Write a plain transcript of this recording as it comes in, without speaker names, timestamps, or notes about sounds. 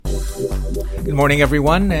Good morning,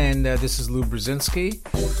 everyone, and this is Lou Brzezinski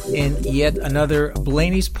in yet another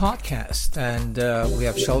Blaneys Podcast. And we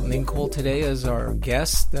have Sheldon Inkol today as our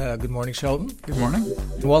guest. Good morning, Sheldon. Good morning.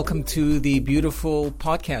 And welcome to the beautiful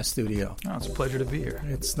podcast studio. Oh, it's a pleasure to be here.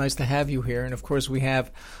 It's nice to have you here. And, of course, we have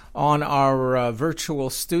on our virtual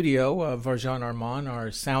studio Varjan Arman,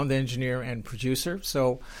 our sound engineer and producer.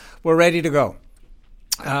 So we're ready to go.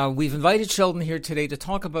 We've invited Sheldon here today to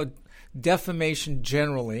talk about defamation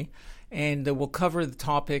generally, and we'll cover the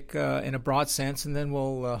topic in a broad sense, and then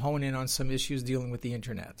we'll hone in on some issues dealing with the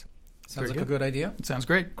Internet. Sounds like a good idea? It sounds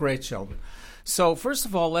great. Great, Sheldon. So first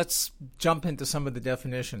of all, let's jump into some of the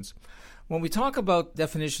definitions. When we talk about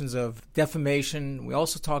definitions of defamation, we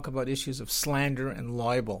also talk about issues of slander and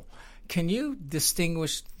libel. Can you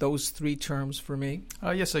distinguish those three terms for me?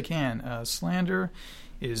 Yes, I can. Slander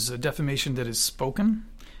is a defamation that is spoken,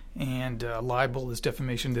 and libel is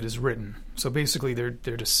defamation that is written. So basically, they're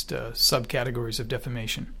just subcategories of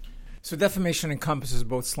defamation. So defamation encompasses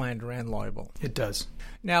both slander and libel. It does.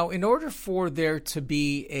 Now, in order for there to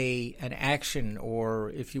be an action,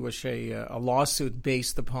 or if you wish, a lawsuit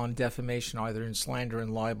based upon defamation, either in slander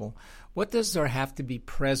and libel, what does there have to be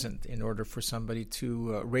present in order for somebody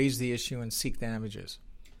to raise the issue and seek damages?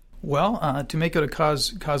 Well, to make it a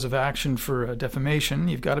cause of action for defamation,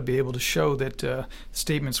 you've got to be able to show that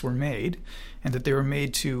statements were made and that they were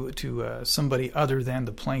made to somebody other than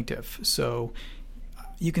the plaintiff. So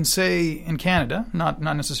you can say in Canada, not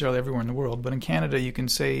necessarily everywhere in the world, but in Canada you can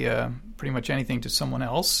say pretty much anything to someone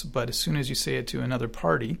else, but as soon as you say it to another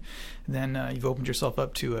party, then you've opened yourself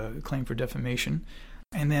up to a claim for defamation.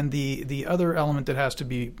 And then the other element that has to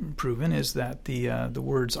be proven is that the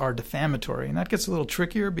words are defamatory, and that gets a little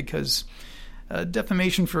trickier because a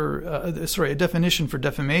definition for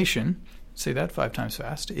defamation, say that 5 times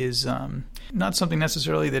fast, is not something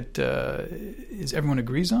necessarily that is everyone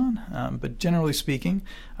agrees on. But generally speaking,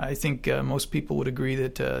 I think most people would agree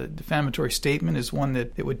that a defamatory statement is one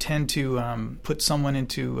that it would tend to put someone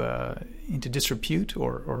into disrepute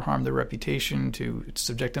or harm their reputation, to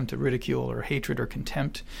subject them to ridicule or hatred or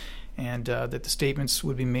contempt, and that the statements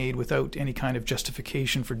would be made without any kind of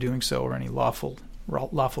justification for doing so or any lawful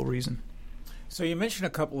reason. So you mentioned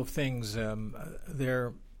a couple of things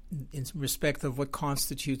there in respect of what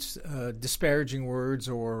constitutes disparaging words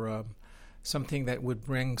or something that would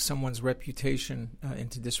bring someone's reputation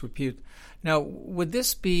into disrepute. Now, would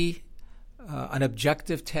this be an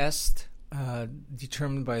objective test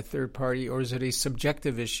determined by a third party, or is it a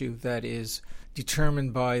subjective issue that is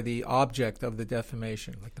determined by the object of the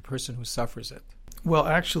defamation, like the person who suffers it? Well,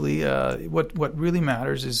 actually, what really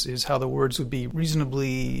matters is how the words would be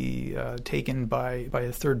reasonably taken by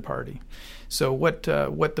a third party. So what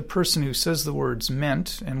the person who says the words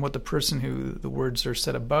meant, and what the person who the words are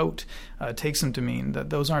said about takes them to mean,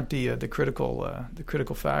 that those aren't the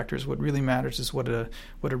critical factors. What really matters is what a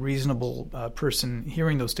reasonable person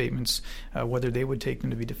hearing those statements, whether they would take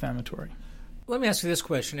them to be defamatory. Let me ask you this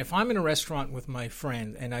question. If I'm in a restaurant with my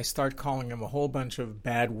friend and I start calling him a whole bunch of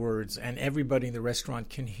bad words and everybody in the restaurant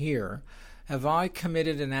can hear, have I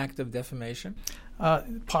committed an act of defamation?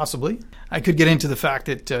 Possibly. I could get into the fact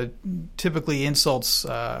that typically insults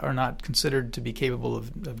are not considered to be capable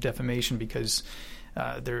of defamation because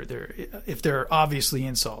if they're obviously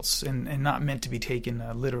insults and not meant to be taken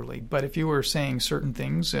literally. But if you were saying certain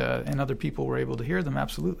things and other people were able to hear them,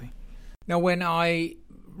 absolutely. Now, when I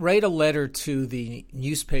write a letter to the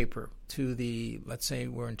newspaper, to the, let's say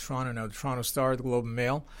we're in Toronto now, the Toronto Star, the Globe and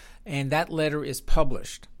Mail, and that letter is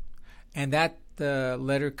published, and that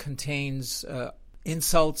letter contains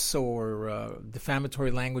insults or defamatory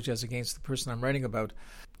language as against the person I'm writing about,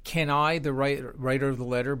 can I, the writer of the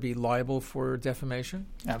letter, be liable for defamation?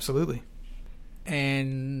 Absolutely.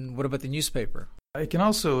 And what about the newspaper? It can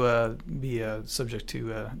also be subject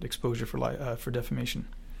to exposure for defamation.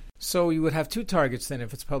 So you would have two targets then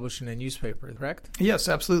if it's published in a newspaper, correct? Yes,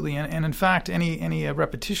 absolutely. And in fact, any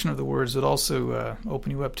repetition of the words would also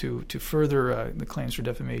open you up to further the claims for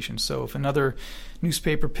defamation. So if another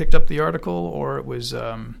newspaper picked up the article, or it was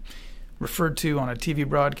referred to on a TV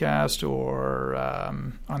broadcast or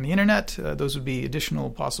on the internet, those would be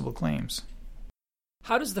additional possible claims.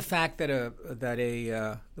 How does the fact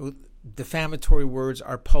that defamatory words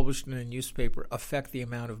are published in a newspaper affect the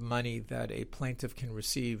amount of money that a plaintiff can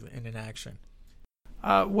receive in an action?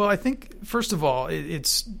 Well, I think, first of all,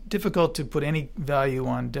 it's difficult to put any value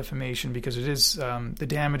on defamation because it is the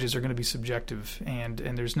damages are going to be subjective, and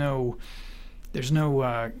there's no there's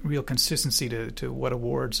no real consistency to what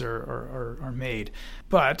awards are made.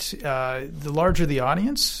 But the larger the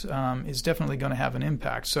audience is definitely going to have an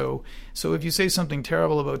impact. So if you say something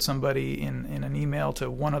terrible about somebody in an email to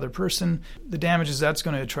one other person, the damages that's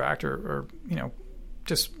going to attract are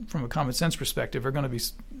just from a common sense perspective, are going to be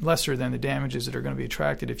lesser than the damages that are going to be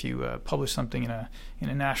attracted if you publish something in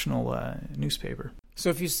a national newspaper. So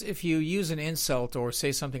if you use an insult or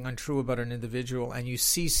say something untrue about an individual and you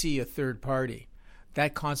CC a third party,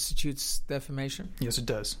 that constitutes defamation? Yes, it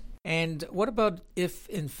does. And what about if,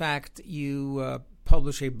 in fact, you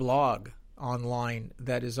publish a blog online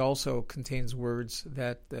that also contains words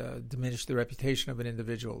that diminish the reputation of an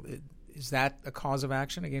individual? Is that a cause of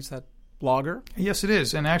action against that blogger? Yes, it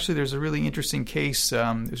is. And actually, there's a really interesting case.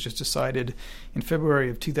 It was just decided in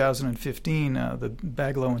February of 2015, the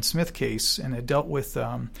Baglow and Smith case, and it dealt with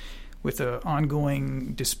an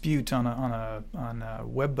ongoing dispute on a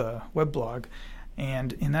web blog.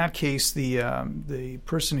 And in that case, the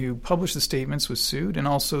person who published the statements was sued, and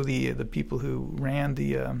also the people who ran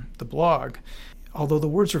the blog. Although the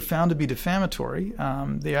words were found to be defamatory,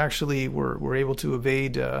 they actually were able to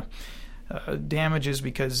evade damages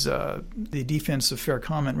because the defense of fair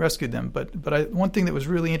comment rescued them. But one thing that was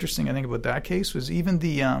really interesting, I think, about that case was even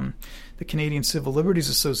the Canadian Civil Liberties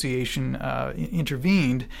Association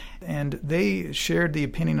intervened, and they shared the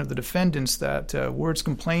opinion of the defendants that words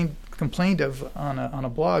complained of on a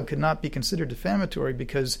blog could not be considered defamatory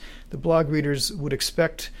because the blog readers would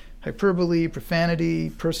expect hyperbole,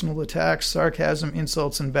 profanity, personal attacks, sarcasm,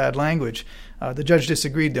 insults, and bad language. The judge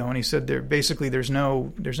disagreed, though, and he said there's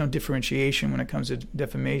no differentiation when it comes to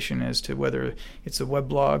defamation as to whether it's a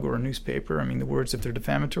weblog or a newspaper. I mean, the words, if they're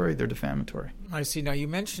defamatory, they're defamatory. I see. Now, you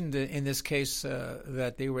mentioned in this case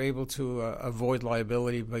that they were able to avoid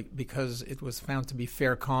liability because it was found to be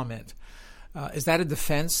fair comment. Is that a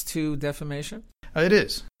defense to defamation? It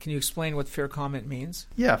is. Can you explain what fair comment means?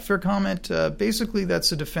 Yeah, fair comment, basically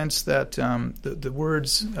that's a defense that the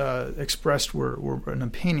words expressed were an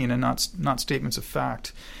opinion and not statements of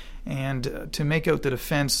fact. And to make out the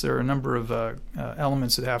defense, there are a number of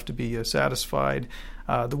elements that have to be satisfied.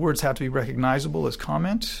 The words have to be recognizable as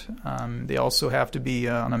comment. They also have to be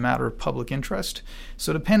on a matter of public interest.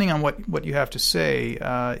 So depending on what you have to say,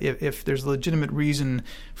 if there's a legitimate reason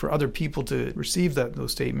for other people to receive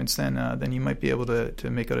those statements, then you might be able to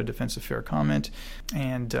make out a defense of fair comment.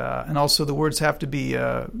 And also the words have to be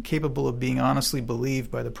capable of being honestly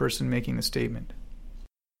believed by the person making the statement.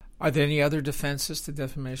 Are there any other defenses to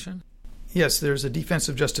defamation? Yes, there's a defense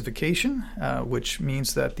of justification, which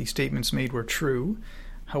means that the statements made were true.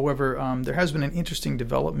 However, there has been an interesting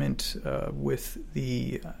development with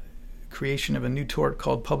the creation of a new tort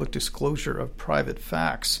called public disclosure of private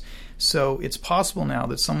facts. So it's possible now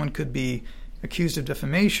that someone could be accused of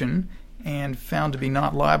defamation and found to be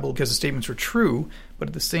not liable because the statements were true, but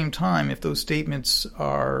at the same time, if those statements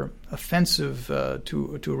are offensive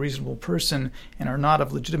to a reasonable person and are not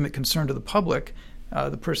of legitimate concern to the public,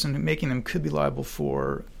 the person making them could be liable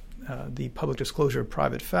for the public disclosure of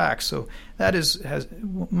private facts. So that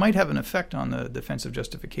might have an effect on the defense of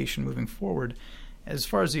justification moving forward. As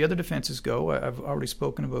far as the other defenses go, I've already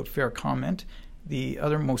spoken about fair comment. The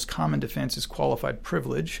other most common defense is qualified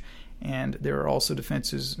privilege, and there are also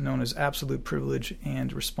defenses known as absolute privilege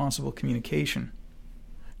and responsible communication.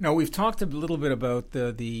 Now, we've talked a little bit about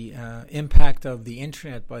the impact of the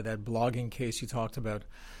internet by that blogging case you talked about,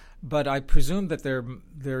 but I presume that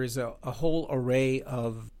there is a whole array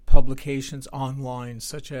of publications online,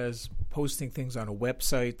 such as posting things on a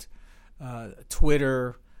website,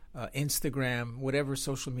 Twitter, Instagram, whatever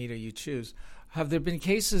social media you choose. Have there been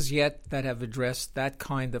cases yet that have addressed that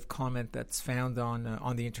kind of comment that's found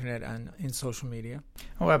on the internet and in social media?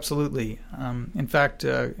 Oh, absolutely. In fact,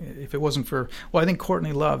 if it wasn't for, I think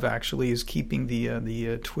Courtney Love actually is keeping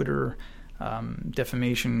the Twitter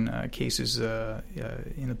defamation cases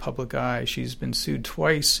in the public eye. She's been sued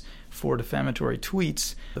twice for defamatory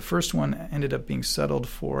tweets. The first one ended up being settled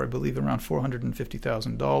for, I believe, around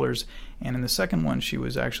 $450,000. And in the second one, she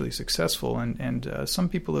was actually successful. And some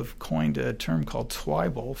people have coined a term called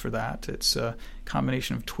twibel for that. It's a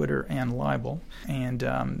combination of Twitter and libel. And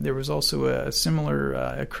there was also a similar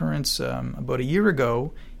occurrence about a year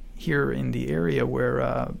ago here in the area where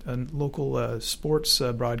a local sports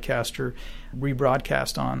broadcaster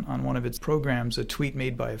rebroadcast on one of its programs a tweet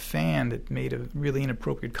made by a fan that made a really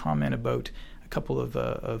inappropriate comment about a couple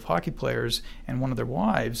of hockey players and one of their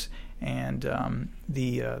wives, and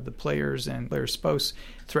the players and player's spouse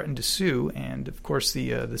threatened to sue. And of course,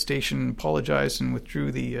 the station apologized and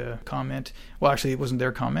withdrew the comment. Well, actually, it wasn't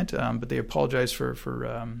their comment, but they apologized for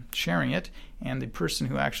sharing it. And the person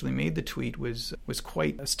who actually made the tweet was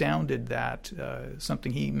quite astounded that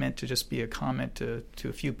something he meant to just be a comment to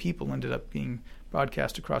a few people ended up being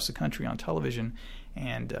broadcast across the country on television.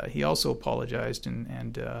 And he also apologized,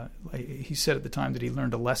 and he said at the time that he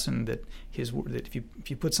learned a lesson that if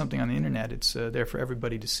you put something on the internet, it's there for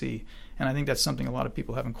everybody to see. And I think that's something a lot of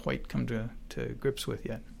people haven't quite come to grips with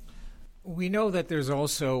yet. We know that there's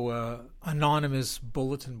also anonymous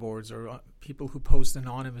bulletin boards or people who post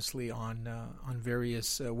anonymously on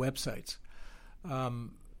various websites.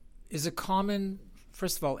 Is it common?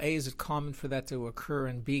 First of all, A, is it common for that to occur,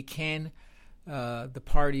 and B, can the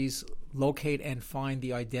parties locate and find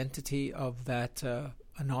the identity of that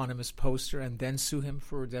anonymous poster and then sue him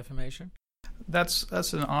for defamation? That's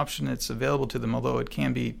an option that's available to them, although it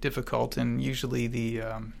can be difficult, and usually the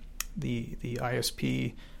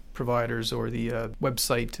ISP providers or the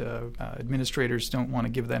website administrators don't want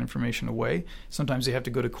to give that information away. Sometimes they have to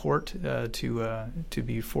go to court to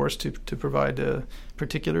be forced to provide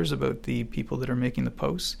particulars about the people that are making the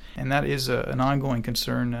posts, and that is an ongoing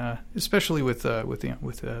concern, especially with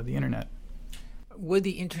the internet. Would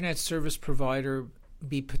the internet service provider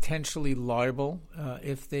be potentially liable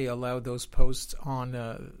if they allowed those posts on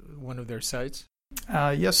one of their sites?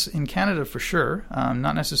 Yes, in Canada for sure,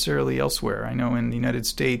 not necessarily elsewhere. I know in the United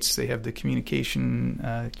States they have the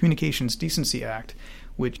Communications Decency Act,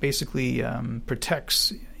 which basically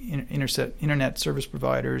protects internet service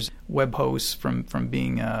providers, web hosts from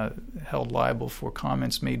being held liable for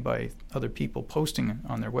comments made by other people posting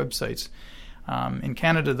on their websites. In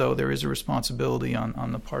Canada, though, there is a responsibility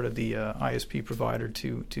on the part of the ISP provider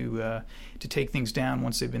to take things down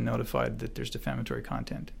once they've been notified that there's defamatory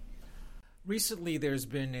content. Recently, there's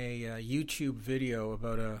been a YouTube video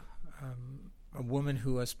about a woman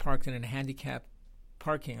who was parked in a handicapped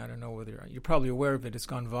parking. I don't know whether you're probably aware of it. It's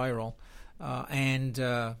gone viral.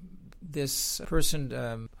 And this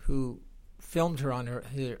person who filmed her on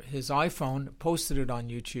his iPhone posted it on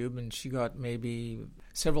YouTube, and she got maybe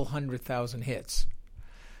several 100,000 hits.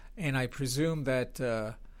 And I presume that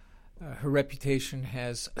her reputation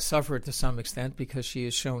has suffered to some extent because she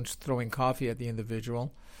is shown throwing coffee at the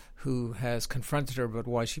individual who has confronted her about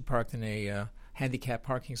why she parked in a handicapped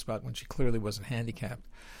parking spot when she clearly wasn't handicapped.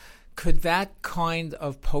 Could that kind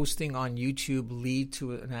of posting on YouTube lead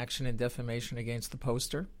to an action in defamation against the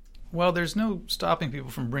poster? Well, there's no stopping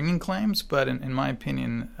people from bringing claims, but in my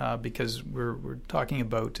opinion, because we're talking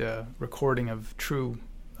about recording of true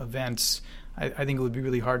events, I think it would be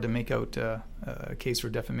really hard to make out a case for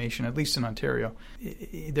defamation, at least in Ontario.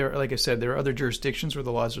 Like I said, there are other jurisdictions where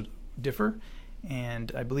the laws differ,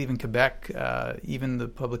 and I believe in Quebec, even the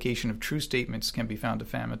publication of true statements can be found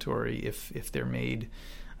defamatory if they're made,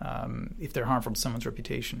 if they're harmful to someone's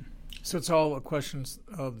reputation. So it's all a question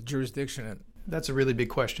of jurisdiction. That's a really big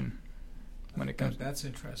question when it comes. That's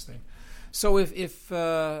interesting. So if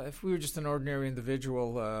we were just an ordinary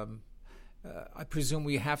individual, I presume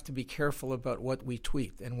we have to be careful about what we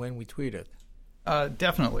tweet and when we tweet it.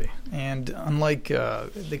 Definitely. And unlike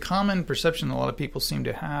the common perception a lot of people seem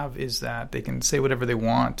to have is that they can say whatever they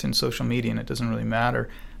want in social media and it doesn't really matter,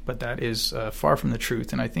 but that is far from the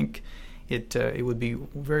truth. And I think it would be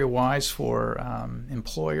very wise for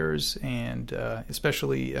employers and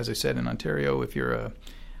especially, as I said, in Ontario, if you're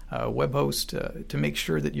a web host, to make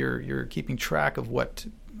sure that you're keeping track of what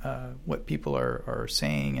people are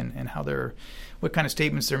saying and how what kind of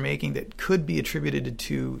statements they're making that could be attributed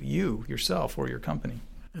to you, yourself, or your company.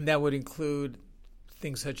 And that would include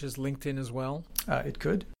things such as LinkedIn as well? It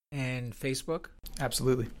could. And Facebook?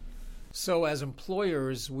 Absolutely. So as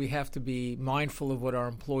employers, we have to be mindful of what our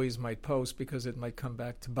employees might post because it might come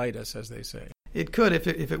back to bite us, as they say. It could if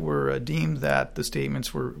it were deemed that the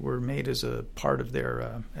statements were made as a part of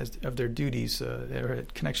their duties, their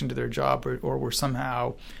connection to their job, or were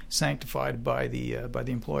somehow sanctified by the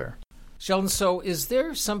employer. Sheldon, so is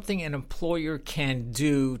there something an employer can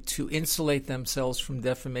do to insulate themselves from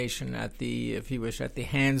defamation at the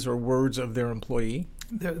hands or words of their employee?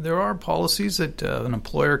 There are policies that an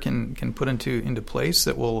employer can put into place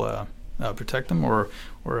that will protect them, or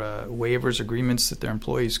waivers, agreements that their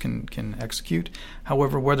employees can execute.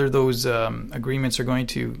 However, whether those agreements are going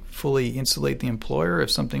to fully insulate the employer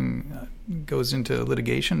if something goes into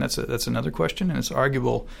litigation, that's another question, and it's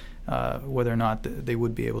arguable whether or not they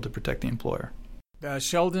would be able to protect the employer.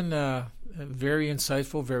 Sheldon, very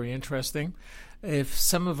insightful, very interesting. If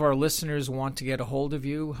some of our listeners want to get a hold of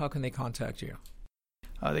you, how can they contact you?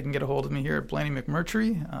 They can get a hold of me here at Blaney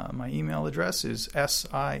McMurtry. My email address is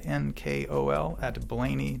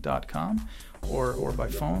sinkol@blaney.com or by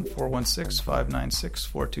phone,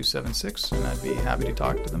 416-596-4276, and I'd be happy to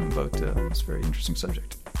talk to them about this very interesting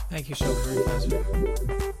subject. Thank you, Sheldon, very pleasant.